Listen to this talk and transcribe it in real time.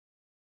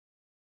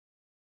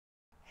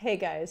Hey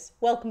guys,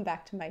 welcome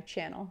back to my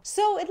channel.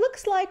 So it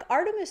looks like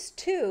Artemis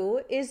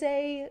 2 is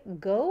a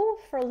go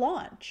for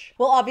launch.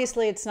 Well,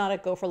 obviously it's not a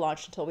go for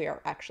launch until we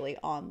are actually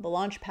on the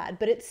launch pad,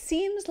 but it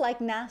seems like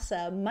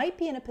NASA might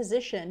be in a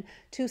position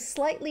to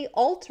slightly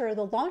alter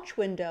the launch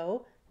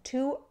window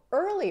to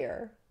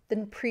earlier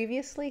than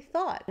previously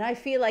thought. And I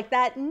feel like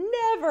that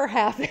never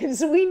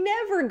happens. We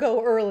never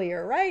go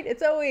earlier, right?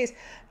 It's always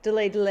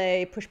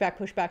delay, push back,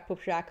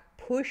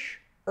 push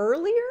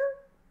earlier?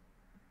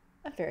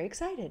 I'm very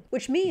excited.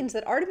 Which means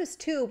that Artemis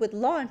 2 would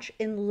launch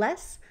in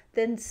less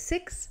than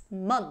 6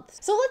 months.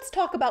 So let's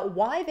talk about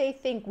why they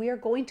think we are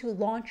going to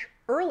launch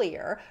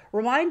earlier,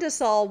 remind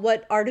us all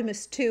what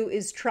Artemis 2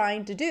 is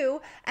trying to do,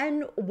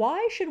 and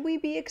why should we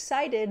be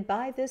excited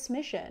by this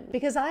mission?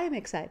 Because I am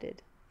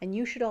excited, and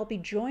you should all be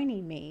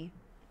joining me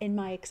in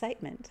my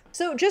excitement.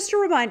 So just to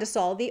remind us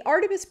all, the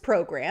Artemis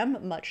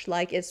program, much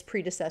like its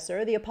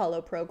predecessor, the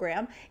Apollo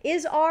program,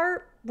 is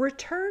our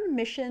return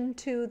mission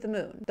to the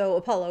moon. Though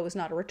Apollo was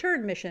not a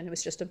return mission, it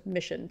was just a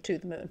mission to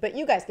the moon. But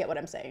you guys get what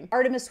I'm saying.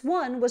 Artemis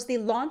 1 was the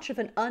launch of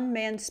an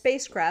unmanned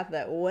spacecraft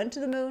that went to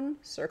the moon,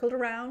 circled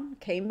around,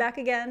 came back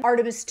again.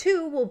 Artemis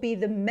 2 will be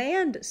the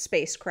manned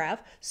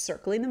spacecraft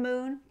circling the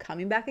moon,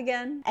 coming back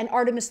again. And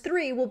Artemis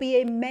 3 will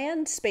be a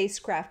manned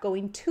spacecraft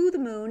going to the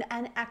moon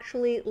and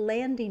actually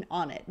landing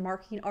on it,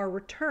 marking our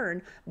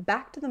return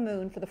back to the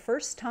moon for the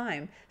first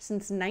time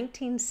since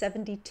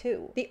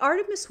 1972. The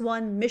Artemis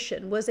 1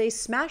 mission was a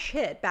smash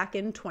hit back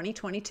in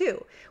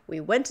 2022. We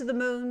went to the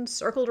moon,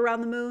 circled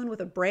around the moon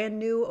with a brand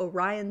new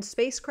Orion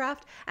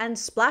spacecraft, and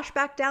splashed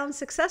back down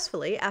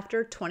successfully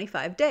after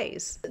 25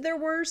 days. There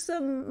were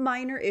some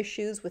minor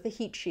issues with the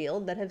heat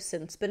shield that have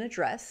since been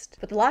addressed,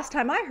 but the last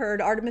time I heard,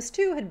 Artemis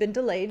 2 had been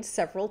delayed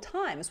several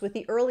times, with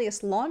the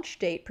earliest launch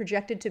date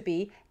projected to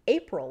be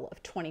April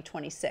of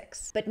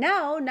 2026. But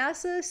now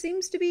NASA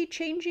seems to be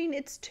changing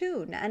its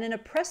tune, and in a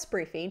press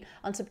briefing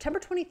on September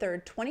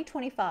 23rd,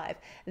 2025,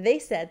 they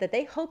said that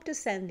they hope to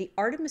send the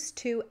Artemis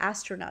 2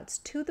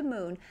 astronauts to the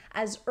moon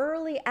as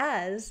early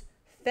as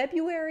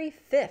February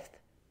 5th,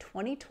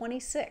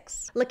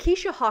 2026.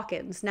 Lakeisha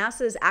Hawkins,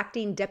 NASA's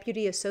acting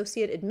Deputy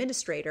Associate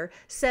Administrator,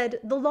 said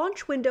the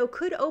launch window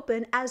could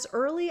open as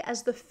early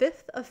as the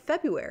 5th of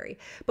February,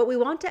 but we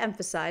want to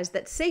emphasize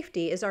that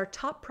safety is our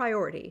top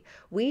priority.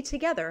 We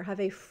together have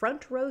a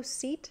front row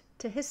seat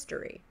to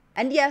history.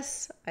 And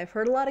yes, I've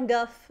heard a lot of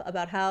guff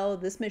about how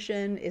this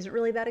mission isn't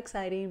really that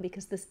exciting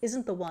because this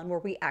isn't the one where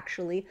we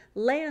actually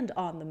land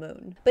on the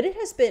moon. But it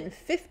has been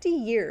 50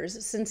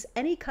 years since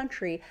any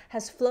country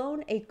has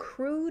flown a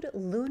crewed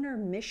lunar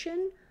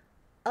mission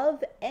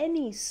of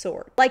any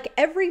sort. Like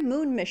every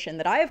moon mission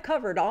that I have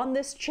covered on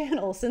this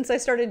channel since I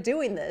started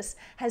doing this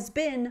has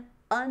been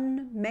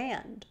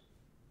unmanned.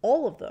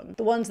 All of them.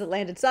 The ones that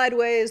landed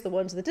sideways, the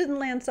ones that didn't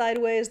land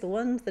sideways, the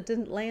ones that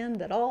didn't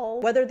land at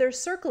all. Whether they're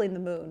circling the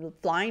moon,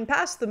 flying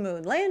past the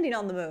moon, landing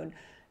on the moon,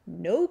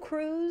 no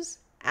crews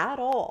at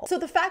all. So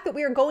the fact that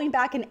we are going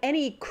back in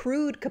any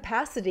crewed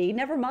capacity,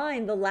 never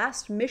mind the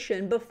last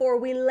mission before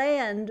we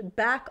land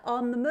back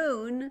on the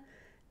moon,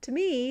 to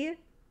me,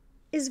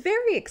 is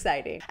very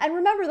exciting. And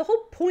remember, the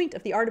whole point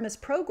of the Artemis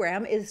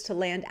program is to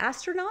land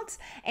astronauts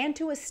and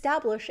to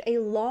establish a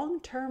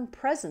long-term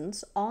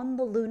presence on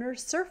the lunar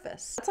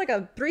surface. It's like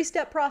a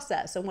 3-step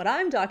process, and what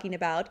I'm talking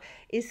about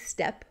is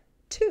step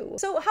 2.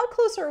 So how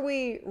close are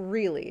we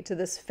really to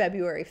this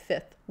February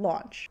 5th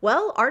launch?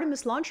 Well,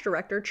 Artemis launch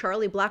director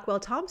Charlie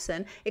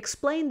Blackwell-Thompson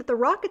explained that the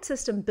rocket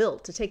system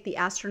built to take the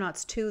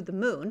astronauts to the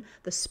moon,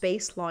 the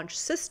Space Launch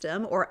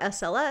System, or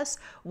SLS,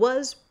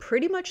 was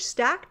pretty much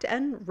stacked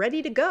and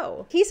ready to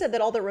go. He said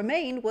that all that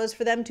remained was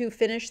for them to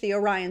finish the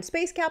Orion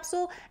space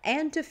capsule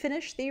and to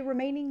finish the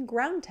remaining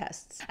ground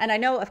tests. And I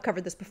know I've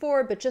covered this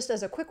before, but just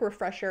as a quick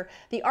refresher,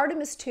 the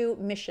Artemis 2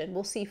 mission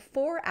will see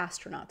 4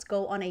 astronauts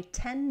go on a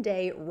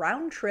 10-day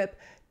round trip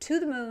to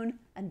the moon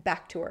and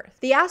back to Earth.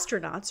 The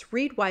astronauts,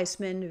 Reed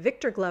Wiseman,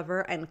 Victor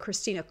Glover, and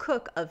Christina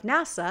Cook of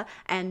NASA,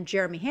 and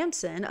Jeremy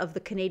Hansen of the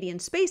Canadian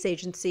Space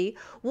Agency,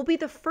 will be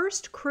the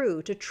first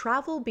crew to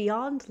travel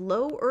beyond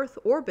low Earth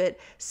orbit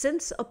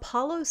since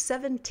Apollo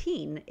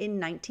 17 in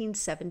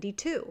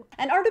 1972.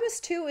 And Artemis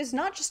 2 is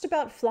not just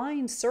about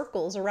flying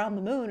circles around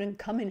the moon and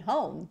coming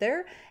home.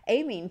 They're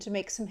aiming to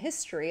make some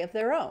history of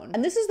their own.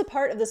 And this is the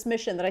part of this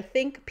mission that I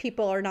think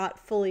people are not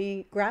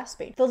fully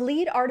grasping. The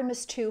lead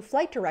Artemis 2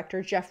 flight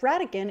director, Jeff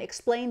Radigan,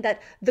 explained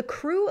that the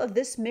crew of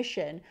this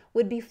mission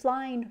would be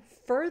flying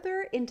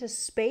further into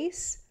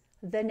space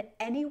than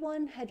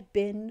anyone had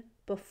been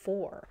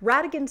before.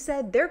 Radigan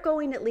said they're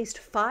going at least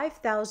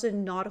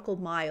 5,000 nautical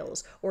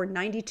miles, or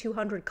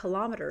 9,200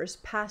 kilometers,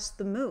 past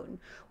the moon,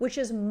 which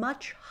is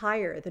much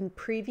higher than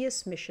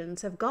previous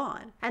missions have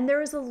gone. And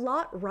there is a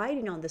lot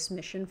riding on this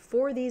mission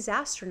for these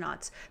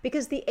astronauts,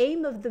 because the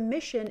aim of the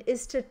mission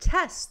is to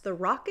test the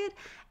rocket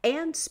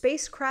and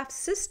spacecraft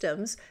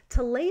systems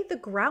to lay the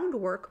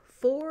groundwork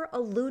for a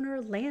lunar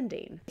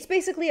landing. It's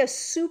basically a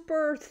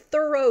super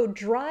thorough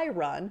dry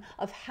run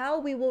of how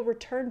we will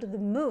return to the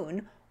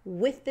moon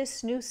with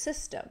this new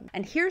system.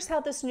 And here's how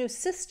this new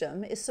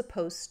system is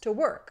supposed to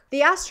work.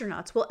 The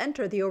astronauts will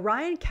enter the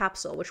Orion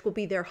capsule, which will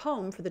be their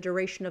home for the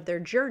duration of their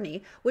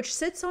journey, which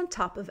sits on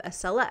top of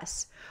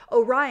SLS.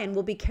 Orion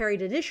will be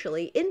carried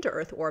initially into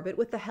Earth orbit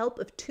with the help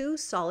of 2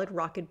 solid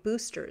rocket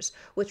boosters,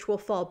 which will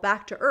fall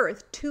back to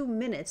Earth 2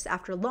 minutes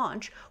after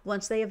launch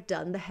once they have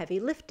done the heavy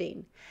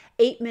lifting.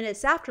 8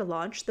 minutes after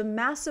launch, the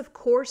massive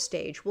core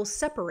stage will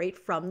separate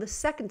from the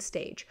second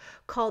stage,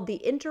 called the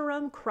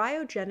Interim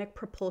Cryogenic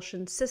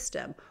Propulsion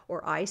System,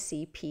 or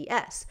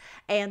ICPS,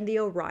 and the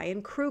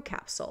Orion crew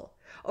capsule.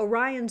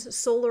 Orion's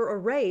solar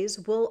arrays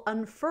will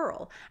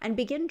unfurl and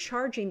begin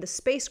charging the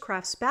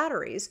spacecraft's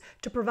batteries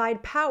to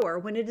provide power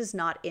when it is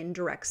not in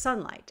direct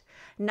sunlight.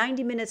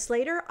 90 minutes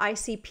later,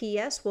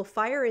 ICPS will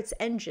fire its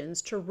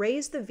engines to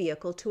raise the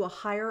vehicle to a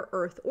higher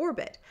Earth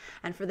orbit,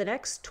 and for the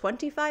next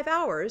 25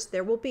 hours,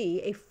 there will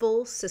be a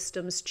full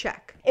systems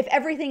check. If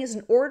everything is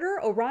in order,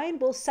 Orion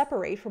will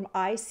separate from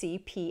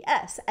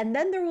ICPS, and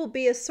then there will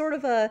be a sort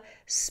of a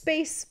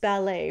space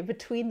ballet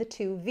between the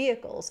two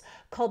vehicles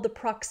called the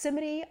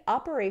Proximity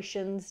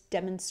Operations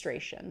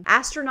Demonstration.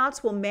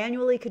 Astronauts will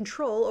manually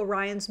control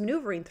Orion's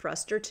maneuvering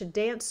thruster to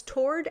dance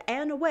toward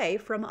and away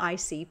from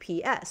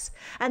ICPS.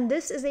 And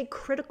this is a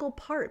critical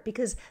part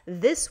because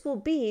this will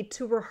be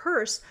to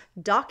rehearse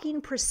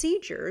docking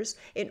procedures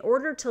in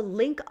order to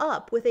link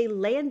up with a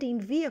landing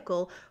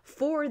vehicle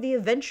for the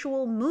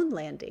eventual moon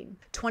landing.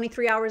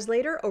 23 hours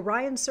later,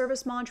 Orion's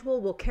service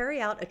module will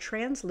carry out a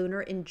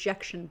translunar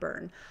injection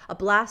burn, a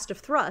blast of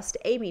thrust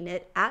aiming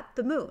it at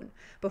the moon,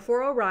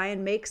 before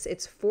Orion makes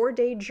its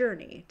 4-day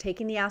journey,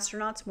 taking the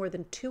astronauts more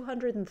than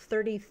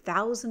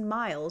 230,000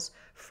 miles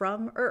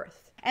from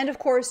Earth. And of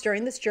course,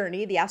 during this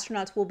journey, the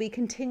astronauts will be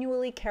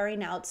continually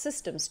carrying out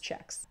systems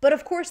checks. But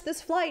of course,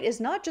 this flight is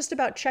not just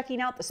about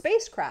checking out the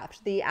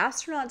spacecraft. The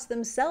astronauts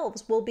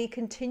themselves will be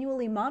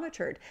continually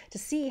monitored to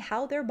see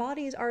how their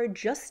bodies are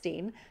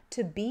adjusting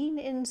to being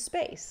in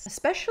space,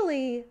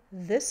 especially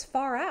this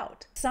far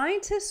out.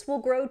 Scientists will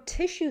grow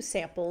tissue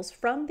samples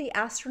from the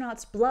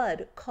astronauts'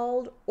 blood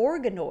called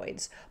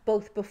organoids,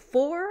 both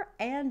before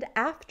and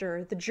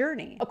after the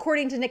journey.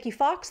 According to Nikki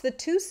Fox, the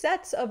 2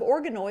 sets of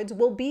organoids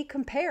will be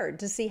compared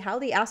to see how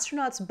the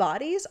astronauts'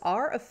 bodies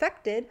are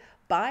affected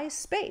by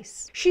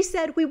space. She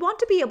said, "We want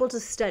to be able to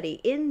study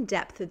in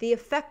depth the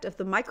effect of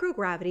the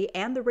microgravity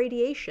and the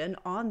radiation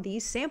on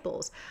these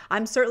samples.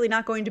 I'm certainly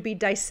not going to be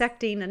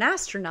dissecting an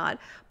astronaut,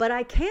 but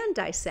I can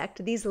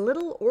dissect these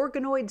little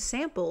organoid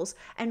samples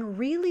and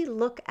really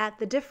look at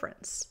the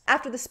difference."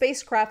 After the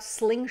spacecraft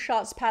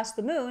slingshots past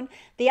the moon,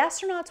 the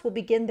astronauts will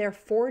begin their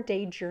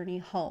 4-day journey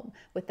home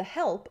with the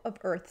help of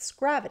Earth's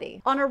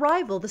gravity. On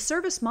arrival, the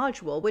service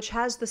module, which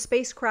has the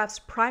spacecraft's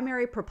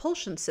primary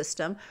propulsion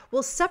system,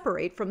 will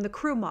separate from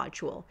the crew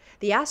module.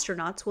 The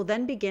astronauts will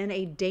then begin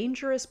a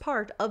dangerous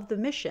part of the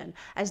mission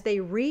as they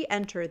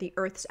re-enter the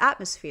Earth's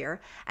atmosphere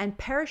and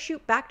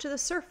parachute back to the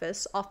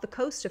surface off the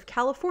coast of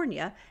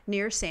California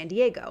near San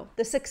Diego.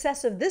 The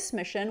success of this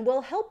mission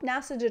will help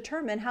NASA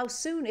determine how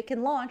soon it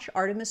can launch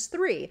Artemis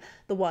 3,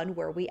 the one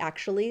where we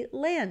actually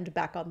land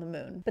back on the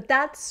moon. But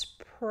that's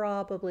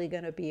probably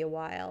going to be a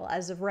while.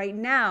 As of right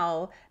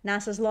now,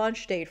 NASA's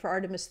launch date for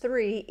Artemis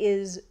 3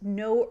 is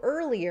no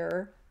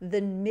earlier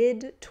than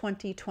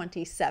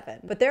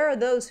mid-2027. But there are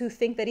those who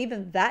think that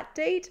even that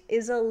date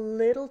is a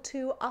little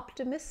too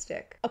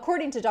optimistic.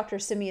 According to Dr.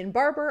 Simeon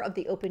Barber of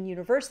the Open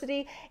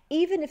University,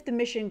 even if the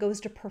mission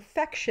goes to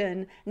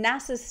perfection,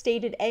 NASA's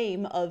stated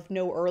aim of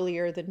no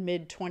earlier than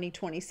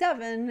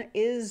mid-2027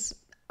 is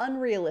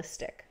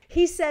unrealistic.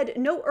 He said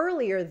no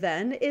earlier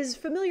than is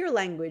familiar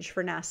language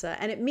for NASA,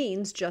 and it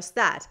means just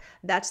that.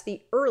 That's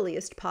the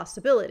earliest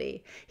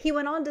possibility. He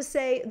went on to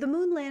say the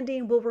moon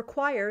landing will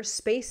require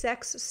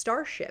SpaceX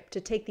Starship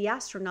to take the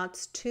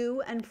astronauts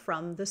to and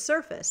from the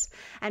surface.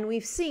 And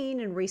we've seen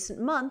in recent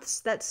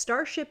months that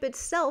Starship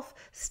itself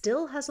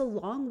still has a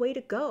long way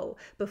to go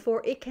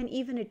before it can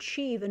even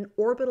achieve an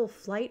orbital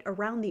flight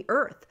around the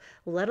Earth,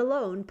 let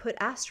alone put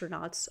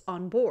astronauts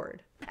on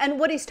board. And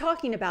what he's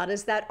talking about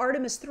is that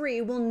Artemis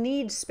 3 will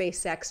need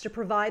SpaceX to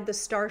provide the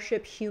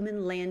Starship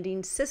human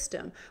landing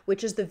system,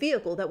 which is the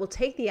vehicle that will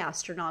take the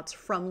astronauts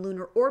from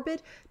lunar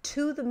orbit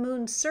to the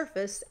moon's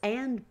surface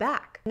and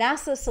back.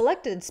 NASA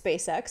selected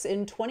SpaceX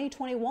in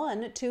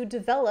 2021 to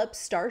develop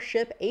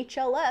Starship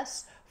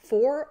HLS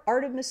for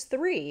Artemis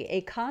 3,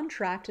 a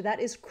contract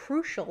that is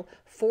crucial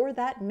for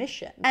that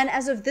mission. And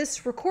as of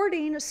this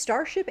recording,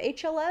 Starship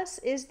HLS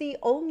is the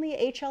only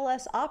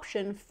HLS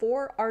option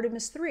for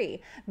Artemis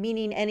 3,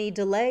 meaning any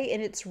delay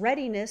in its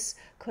readiness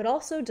could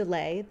also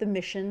delay the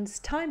mission's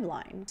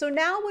timeline. So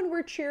now when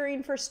we're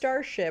cheering for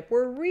Starship,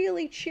 we're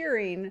really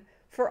cheering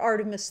for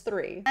Artemis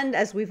 3. And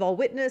as we've all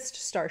witnessed,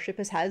 Starship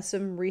has had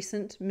some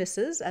recent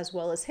misses as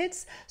well as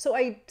hits, so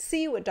I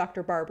see what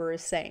Dr. Barber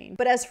is saying.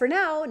 But as for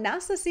now,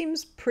 NASA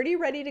seems pretty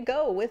ready to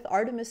go with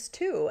Artemis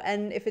 2,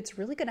 and if it's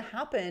really gonna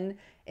happen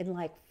in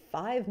like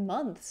 5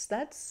 months,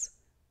 that's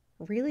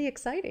really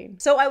exciting.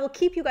 So I will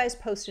keep you guys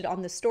posted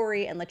on this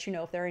story and let you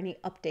know if there are any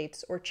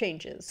updates or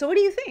changes. So what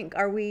do you think?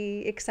 Are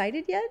we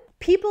excited yet?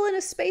 People in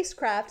a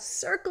spacecraft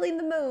circling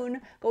the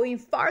moon, going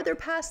farther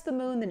past the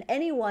moon than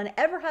anyone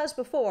ever has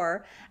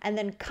before, and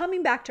then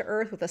coming back to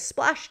Earth with a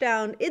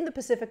splashdown in the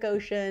Pacific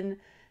Ocean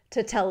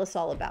to tell us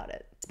all about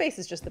it. Space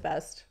is just the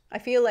best. I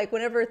feel like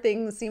whenever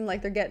things seem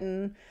like they're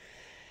getting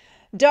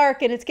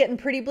dark and it's getting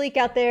pretty bleak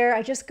out there,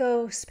 I just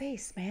go,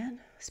 space, man.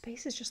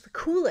 Space is just the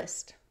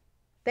coolest.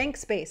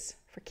 Thanks, space,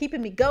 for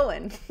keeping me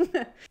going.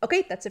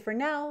 Okay, that's it for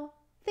now.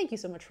 Thank you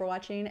so much for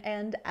watching,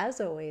 and as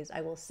always,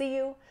 I will see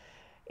you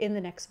in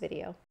the next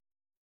video.